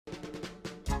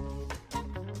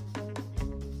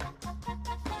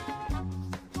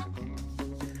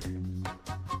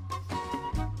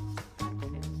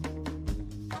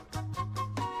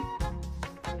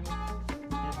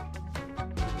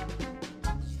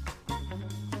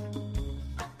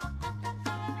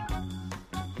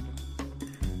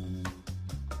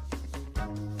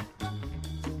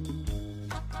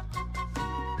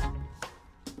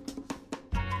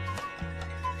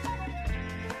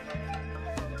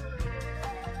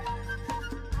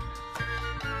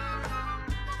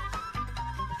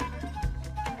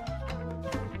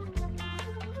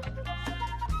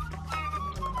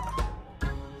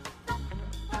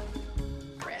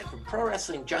Pro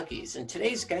Wrestling Junkies, and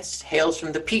today's guest hails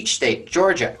from the Peach State,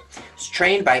 Georgia. He's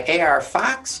trained by A.R.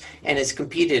 Fox and has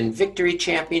competed in Victory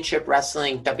Championship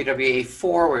Wrestling, WWA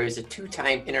 4, where he's a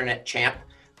two-time internet champ,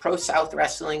 Pro South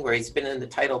Wrestling, where he's been in the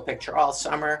title picture all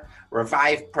summer,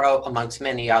 Revive Pro, amongst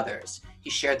many others. He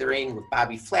shared the ring with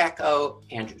Bobby Flacco,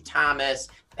 Andrew Thomas,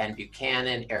 Ben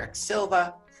Buchanan, Eric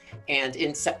Silva, and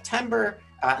in September,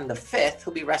 on the 5th,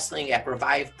 he'll be wrestling at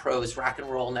Revive Pro's Rock and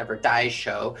Roll Never Dies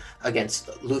show against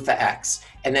Lutha X.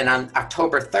 And then on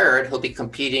October 3rd, he'll be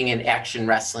competing in Action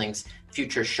Wrestling's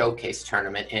Future Showcase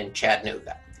tournament in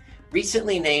Chattanooga.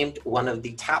 Recently named one of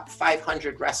the top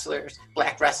 500 wrestlers,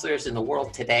 black wrestlers in the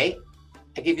world today,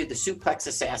 I give you the suplex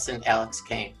assassin, Alex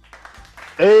Kane.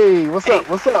 Hey, what's up?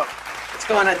 What's up? What's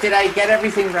going on? Did I get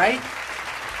everything right?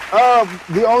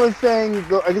 The only thing,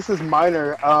 I guess, is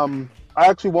minor. I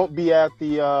actually won't be at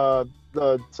the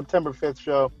September 5th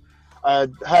show. I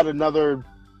had another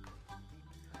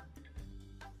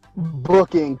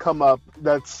booking come up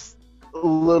that's a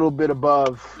little bit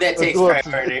above. That takes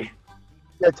priority.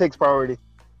 That takes priority.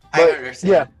 I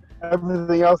understand. Yeah,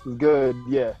 everything else is good.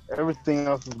 Yeah, everything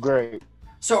else is great.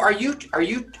 So are you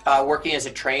working as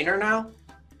a trainer now?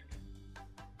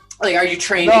 Like, are you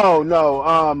training? No.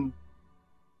 Am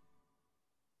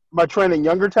I training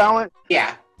younger talent?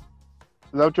 Yeah.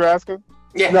 Is that what you're asking?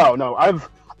 Yeah. No.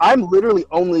 I'm literally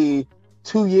only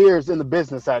 2 years in the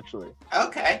business, actually.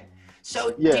 Okay.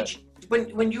 So yeah.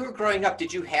 When you were growing up,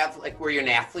 did you have, like, were you an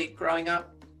athlete growing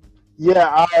up?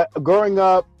 Yeah, growing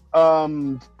up,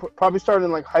 probably starting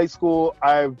in like high school,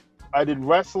 I did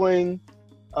wrestling,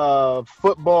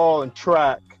 football, and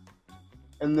track.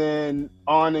 And then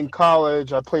on in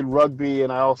college, I played rugby,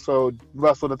 and I also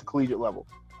wrestled at the collegiate level.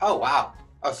 Oh, wow.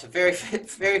 Oh, so very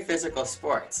physical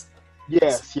sports.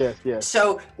 Yes.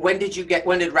 So when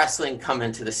did wrestling come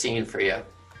into the scene for you?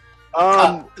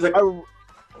 I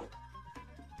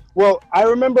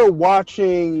remember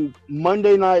watching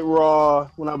Monday Night Raw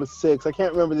when I was 6. I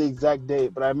can't remember the exact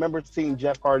date, but I remember seeing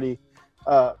Jeff Hardy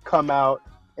come out,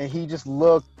 and he just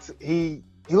looked. He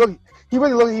really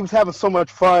looked. He was having so much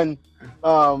fun,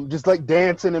 just like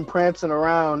dancing and prancing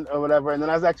around or whatever. And then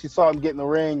I actually saw him get in the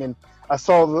ring, and I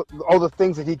saw all the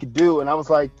things that he could do, and I was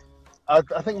like, I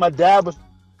think my dad was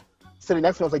sitting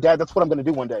next to me. I was like, Dad, that's what I'm going to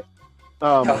do one day.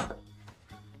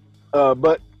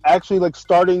 But actually, like,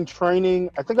 starting training,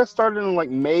 I think I started in like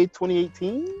May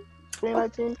 2019.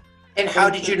 And how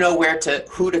did you know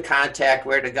who to contact,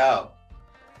 where to go?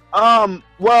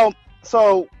 Well,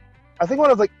 so I think when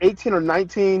I was like 18 or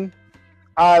 19,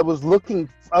 I was looking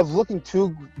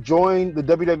to join the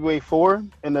WWA 4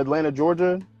 in Atlanta,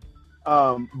 Georgia.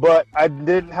 But I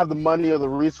didn't have the money or the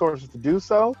resources to do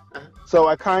so. So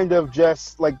I kind of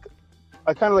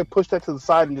pushed that to the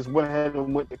side and just went ahead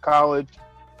and went to college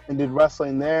and did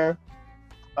wrestling there.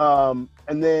 And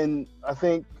then I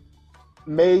think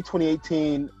May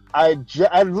 2018, I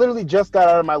literally just got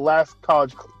out of my last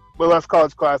college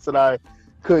class that I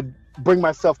could bring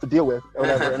myself to deal with or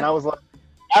whatever. And I was like,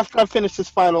 after I finish this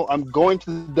final, I'm going to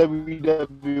the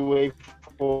WWA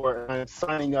 4 and I'm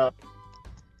signing up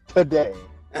today.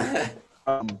 And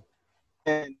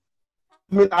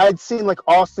I mean, I'd seen like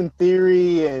Austin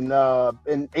Theory and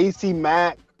AC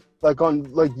Mack like on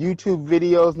like YouTube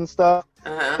videos and stuff,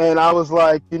 and I was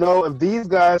like, if these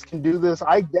guys can do this,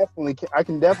 I can definitely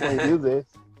do this.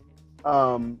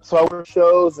 So I went to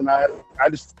shows and I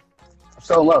just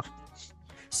fell in love.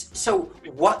 So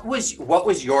what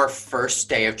was your first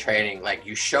day of training? Like,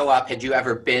 you show up, had you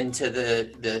ever been to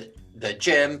the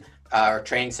gym or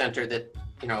training center that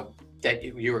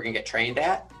you were gonna get trained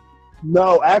at?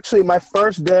 No, actually, my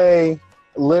first day,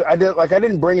 I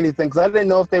didn't bring anything because I didn't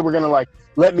know if they were gonna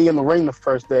let me in the ring the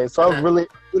first day. So I was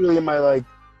literally in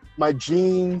my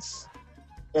jeans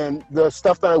and the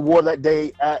stuff that I wore that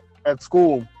day at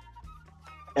school.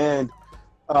 And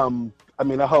I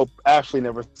mean, I hope Ashley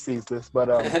never sees this, but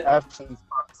Ashley's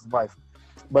Fox's wife.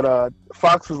 But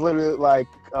Fox was literally like,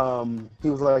 he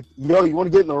was like, "Yo, you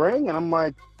want to get in the ring?" And I'm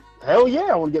like, hell yeah,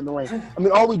 I want to get in the ring. I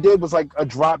mean, all we did was like a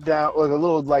drop down, like a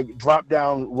little like drop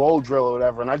down roll drill or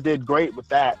whatever, and I did great with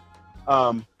that.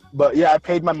 But yeah, I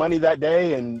paid my money that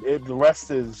day, and the rest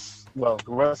is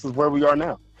where we are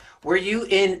now. Were you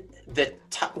in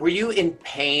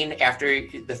pain after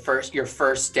your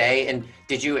first day, and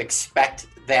did you expect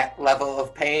that level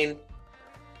of pain?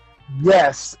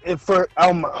 Yes.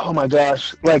 Oh my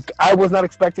gosh, like I was not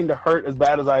expecting to hurt as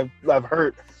bad as I've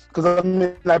hurt. Because I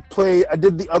mean, I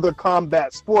did the other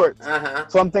combat sports,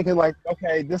 so I'm thinking like,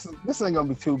 okay, this ain't gonna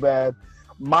be too bad.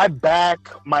 My back,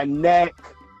 my neck,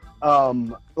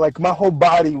 like my whole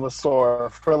body was sore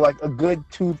for like a good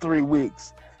 2-3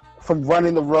 weeks. from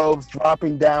running the ropes,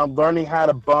 dropping down, learning how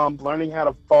to bump, learning how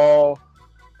to fall,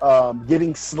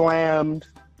 getting slammed.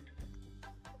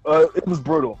 It was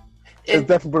brutal. It was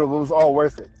definitely brutal. It was all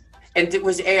worth it. And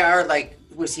was AR like,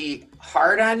 was he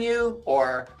hard on you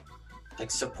or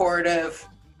like supportive?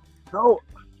 No.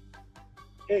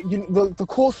 The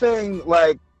cool thing,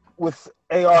 like with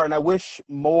AR, and I wish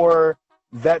more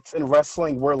vets in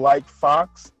wrestling were like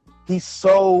Fox. He's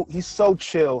so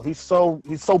chill. He's so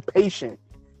patient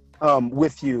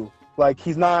with you. Like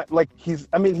he's not like he's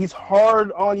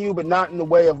hard on you, but not in the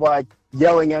way of like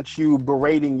yelling at you,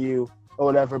 berating you or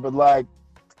whatever. But like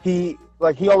he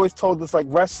always told us like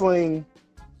wrestling's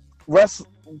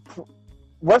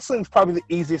probably the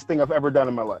easiest thing I've ever done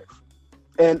in my life.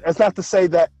 And it's not to say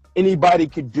that anybody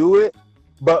could do it,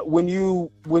 but when you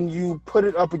put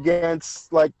it up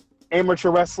against like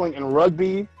amateur wrestling and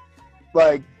rugby,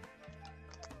 like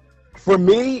for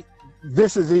me,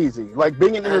 this is easy. Like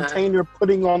being an entertainer,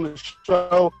 putting on the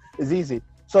show is easy.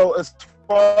 So as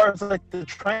far as like the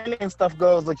training and stuff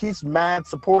goes, like he's mad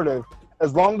supportive.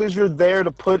 As long as you're there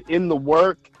to put in the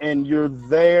work and you're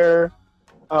there,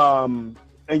 and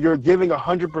you're giving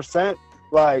 100%,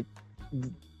 like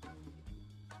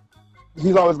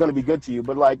he's always going to be good to you.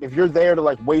 But like if you're there to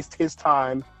like waste his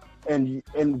time and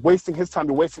wasting his time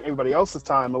to wasting everybody else's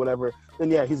time or whatever,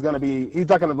 then yeah, he's not going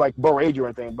to like berate you or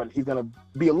anything, but he's going to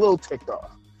be a little ticked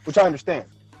off, which I understand.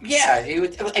 Yeah,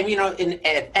 and you know,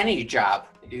 at any job,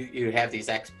 you have these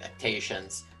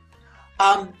expectations.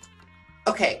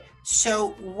 Okay, so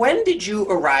when did you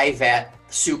arrive at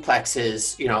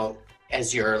suplexes? You know,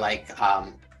 as your like,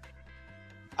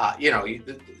 you know,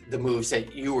 the moves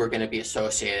that you were going to be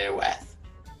associated with.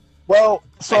 Well,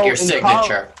 so like your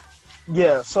signature.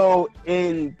 Yeah, so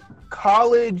in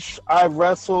college, I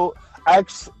wrestled. I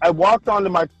walked onto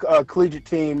my collegiate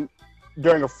team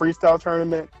during a freestyle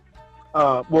tournament.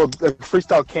 A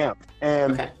freestyle camp,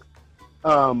 and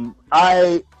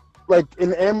I like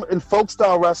in folk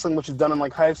style wrestling, which is done in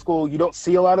like high school. You don't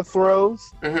see a lot of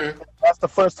throws. Mm-hmm. That's the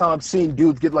first time I've seen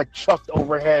dudes get like chucked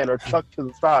overhead or chucked to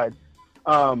the side.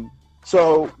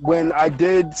 So when I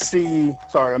did see,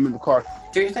 sorry, I'm in the car.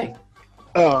 Do your thing.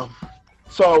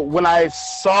 So when I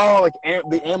saw like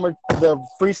the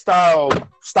freestyle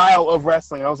style of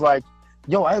wrestling, I was like,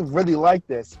 yo, I really like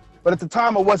this. But at the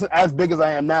time, I wasn't as big as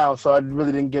I am now, so I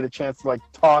really didn't get a chance to like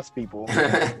toss people.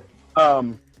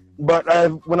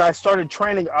 But when I started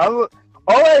training, I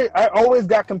always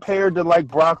got compared to like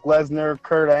Brock Lesnar,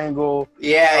 Kurt Angle,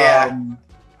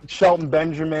 Shelton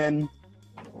Benjamin,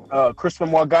 Chris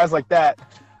Benoit, guys like that.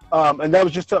 And that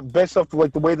was just based off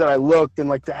like the way that I looked and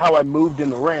like how I moved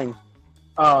in the ring.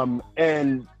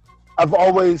 And I've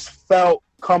always felt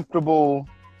comfortable.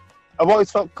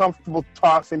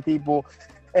 Tossing people,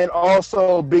 and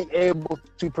also being able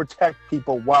to protect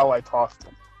people while I toss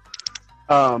them.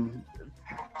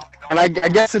 And I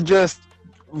guess it just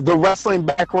the wrestling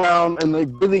background and like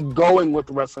really going with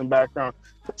the wrestling background.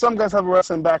 Some guys have a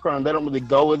wrestling background and they don't really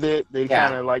go with it. They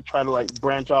kind of like try to like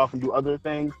branch off and do other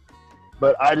things.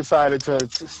 But I decided to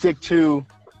stick to,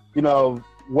 you know,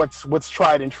 what's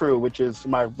tried and true, which is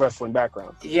my wrestling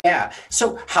background. Yeah.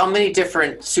 So how many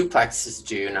different suplexes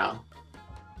do you know?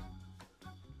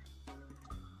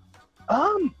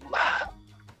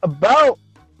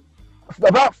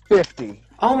 About 50.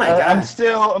 Oh my God. I'm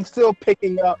still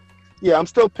picking up. Yeah, I'm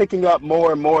still picking up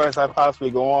more and more as I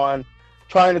possibly go on,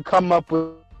 trying to come up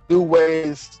with new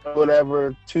ways,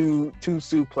 whatever, to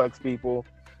suplex people.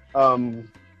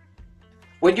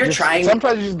 When you're trying,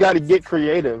 sometimes you just got to get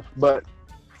creative. But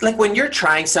like when you're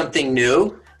trying something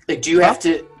new, like do you have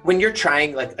to? When you're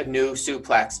trying like a new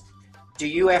suplex, do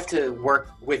you have to work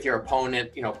with your opponent,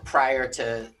 you know, prior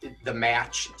to the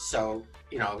match, so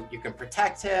you know you can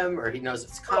protect him or he knows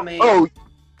it's coming? Oh,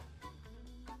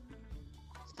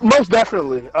 most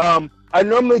definitely. I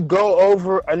normally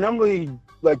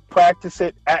like practice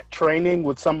it at training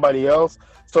with somebody else.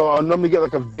 So I'll normally get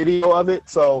like a video of it.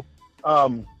 So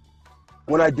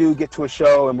when I do get to a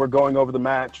show and we're going over the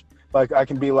match, like I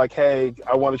can be like, hey,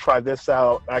 I want to try this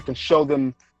out. I can show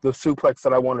them the suplex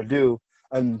that I want to do.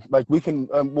 And like we can,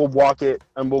 we'll walk it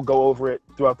and we'll go over it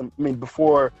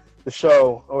before the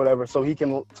show or whatever. So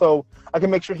I can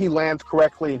make sure he lands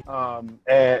correctly.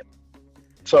 Yeah.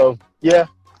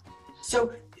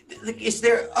 So is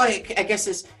there, I guess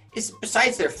is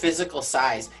besides their physical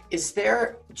size, do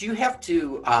you have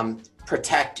to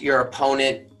protect your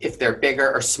opponent if they're bigger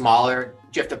or smaller?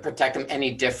 Do you have to protect them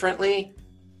any differently?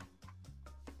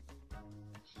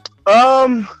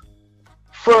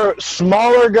 For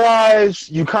smaller guys,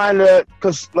 you kind of,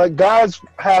 because like guys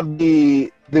have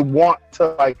the want to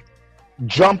like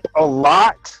jump a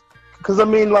lot because I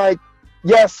mean, like,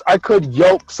 yes, I could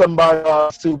yoke somebody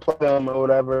off, suplex them or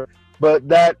whatever, but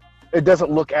that it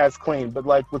doesn't look as clean. But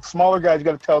like with smaller guys, you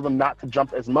got to tell them not to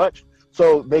jump as much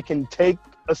so they can take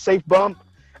a safe bump.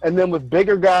 And then with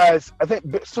bigger guys, I think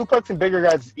suplexing bigger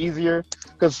guys is easier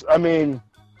because I mean,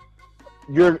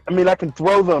 I can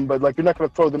throw them, but like you're not going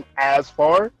to throw them as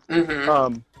far.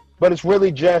 Mm-hmm. But it's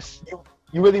really just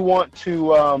you really want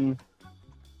to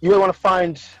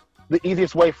find the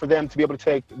easiest way for them to be able to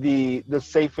take the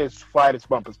safest, flattest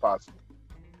bump as possible.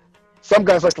 Some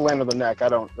guys like to land on the neck. I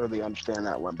don't really understand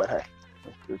that one, but hey.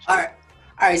 All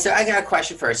right. So I got a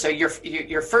question first. So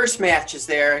your first match is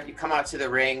there. You come out to the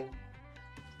ring.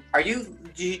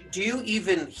 Do you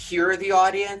even hear the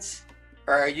audience,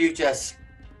 or are you just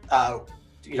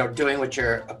doing what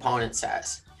your opponent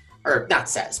says, or not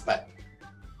says, but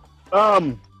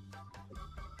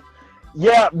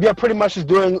yeah, pretty much just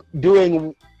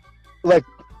doing like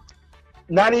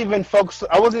not even focused.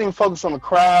 I wasn't even focused on the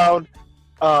crowd.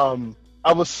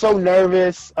 I was so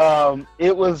nervous.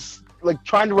 It was like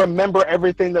trying to remember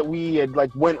everything that we had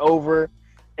like went over,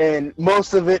 and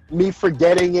most of it me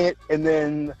forgetting it, and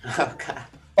then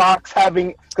Fox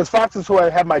because Fox is who I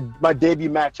had my debut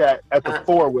match at the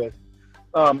 4 with,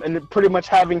 and pretty much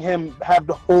having him have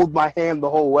to hold my hand the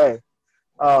whole way.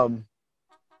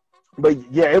 But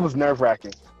yeah, it was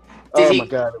nerve-wracking. My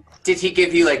God. Did he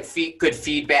give you like good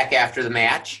feedback after the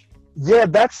match? Yeah,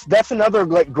 that's another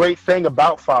like great thing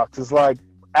about Fox is like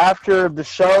after the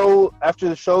show's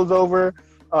over,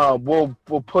 we'll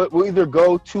either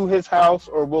go to his house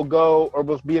or we'll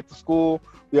be at the school.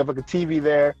 We have like a TV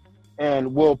there,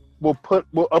 and we'll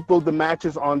upload the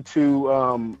matches onto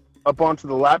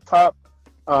the laptop,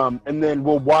 and then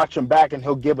we'll watch them back, and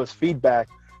he'll give us feedback.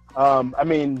 I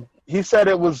mean, he said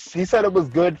it was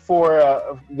good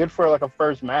for like a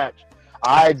first match.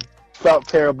 I felt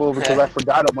terrible because I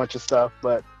forgot a bunch of stuff,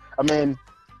 but I mean,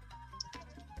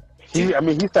 he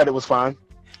said it was fine.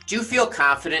 Do you feel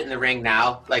confident in the ring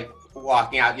now? Like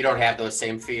walking out, you don't have those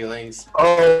same feelings?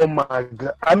 Oh my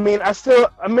God! I mean, I still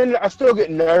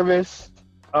get nervous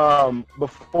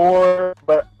before,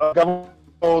 but I'm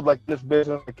told like this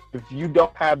business, like, if you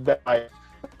don't have that like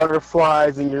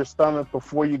butterflies in your stomach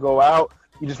before you go out,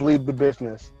 you just leave the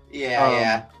business.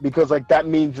 Yeah. Because like that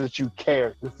means that you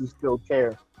care, that you still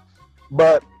care.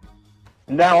 But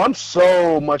now I'm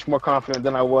so much more confident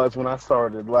than I was when I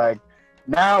started. Like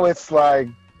now it's like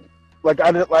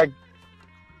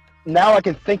now I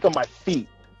can think on my feet.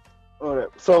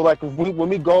 So like when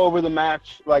we go over the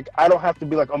match, like I don't have to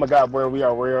be like, oh my God, where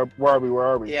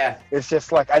are we? Yeah. It's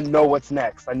just like I know what's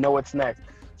next.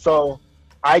 So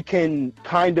I can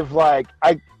kind of like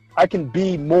I can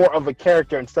be more of a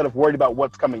character instead of worried about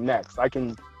what's coming next. I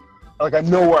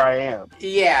know where I am.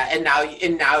 Yeah, and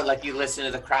now like you listen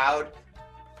to the crowd,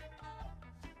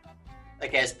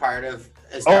 like as part of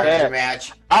your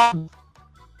match. I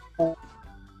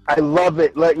love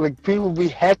it. Like people be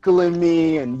heckling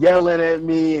me and yelling at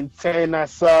me and saying I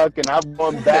suck, and I'm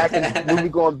going back and we'll be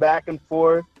going back and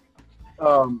forth.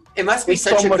 It must be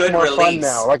such a good release fun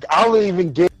now. Like I'll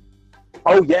even get.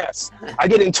 Oh yes, I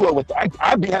get into it with.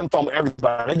 I be having fun with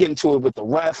everybody. I get into it with the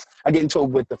refs. I get into it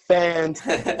with the fans.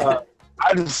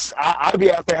 I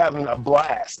be out there having a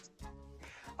blast.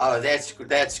 Oh,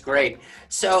 that's great.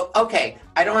 So, okay,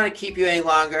 I don't want to keep you any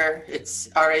longer. It's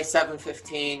already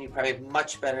 7:15. You probably have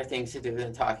much better things to do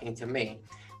than talking to me.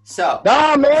 So.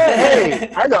 Nah, man.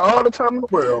 Hey, I got all the time in the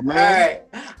world, man. All right,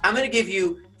 I'm going to give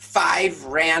you 5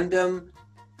 random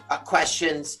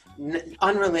questions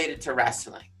unrelated to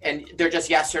wrestling, and they're just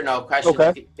yes or no questions.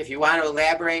 Okay. If you want to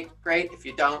elaborate, great. If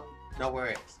you don't, no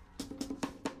worries.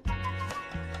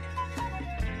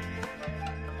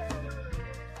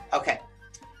 Okay.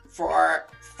 For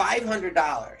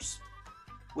 $500,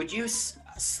 would you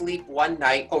sleep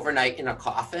overnight in a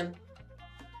coffin?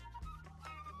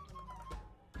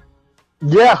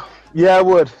 Yeah, I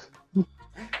would.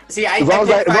 See, as long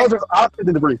as there's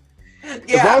oxygen to breathe.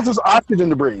 Yeah. As long as there's oxygen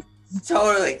to breathe.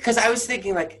 Totally, because I was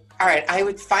thinking like, all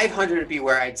right, 500 would be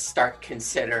where I'd start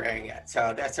considering it.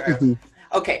 So that's all right.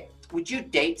 Okay, would you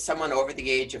date someone over the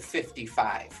age of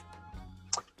 55?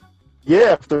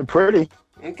 Yeah, if they're pretty.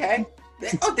 Okay.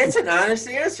 Oh, that's an honest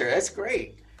answer. That's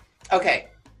great. Okay,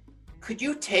 could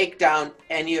you take down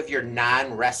any of your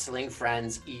non-wrestling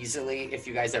friends easily if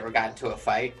you guys ever got into a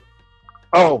fight?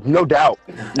 Oh, no doubt.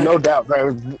 No doubt.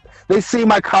 They see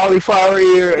my cauliflower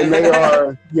ear and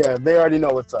they already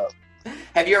know what's up.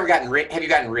 Have you gotten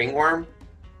ringworm?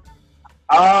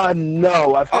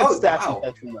 No. I've had staph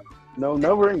infection though.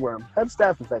 No ringworm. Had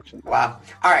staph infection. Wow.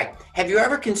 All right. Have you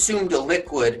ever consumed a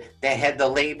liquid that had the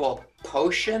label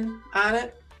potion on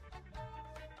it?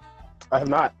 I have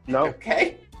not. No.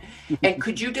 Okay. And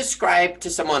could you describe to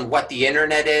someone what the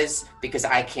internet is? Because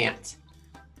I can't.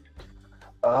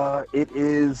 It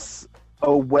is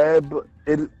a web.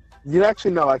 You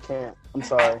actually no, I can't. I'm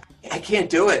sorry. I can't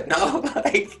do it. No,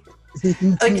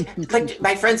 like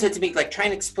my friend said to me, like try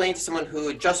and explain to someone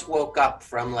who just woke up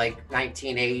from like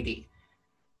 1980.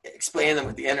 Explain them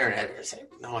what the internet is. I have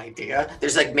no idea.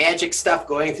 There's like magic stuff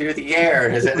going through the air.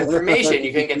 There's that information.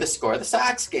 You can get the score of the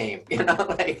Sox game. You know,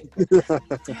 like.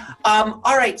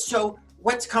 All right. So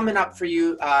what's coming up for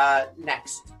you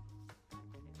next?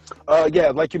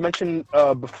 Yeah, like you mentioned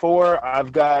before,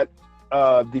 I've got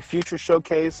the Future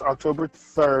Showcase October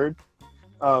 3rd.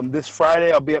 This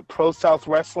Friday, I'll be at Pro South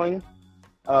Wrestling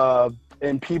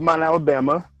in Piedmont,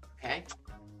 Alabama. Okay.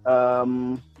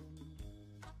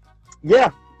 Yeah.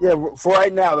 For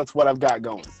right now, that's what I've got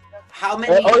going. How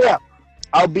many? Oh yeah,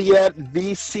 I'll be at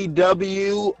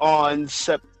VCW on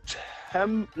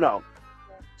September. No,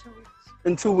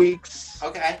 in 2 weeks.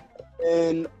 Okay.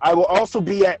 And I will also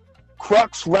be at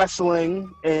Crux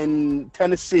Wrestling in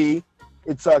Tennessee.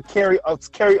 It's Kerry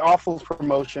Awful's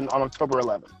promotion on October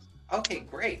 11th. Okay,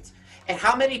 great. And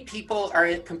how many people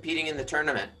are competing in the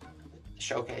tournament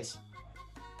showcase?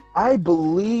 I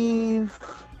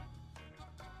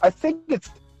think it's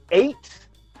 8.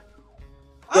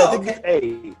 Yeah, I think it's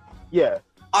 8. Yeah.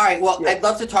 All right. Well, Yeah. I'd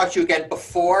love to talk to you again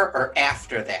before or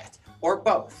after that, or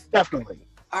both. Definitely.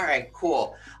 All right,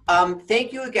 cool.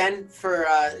 Thank you again for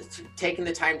taking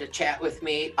the time to chat with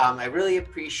me. I really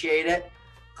appreciate it.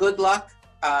 Good luck.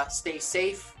 Stay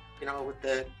safe. You know,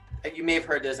 with you may have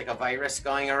heard there's like a virus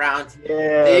going around.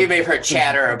 Yeah. You may have heard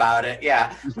chatter about it.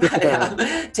 Yeah.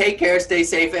 Take care. Stay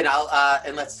safe, and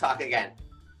and let's talk again.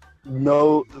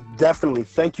 No, definitely.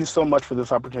 Thank you so much for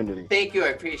this opportunity. Thank you. I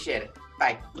appreciate it.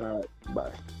 Bye. All right.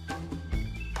 Bye.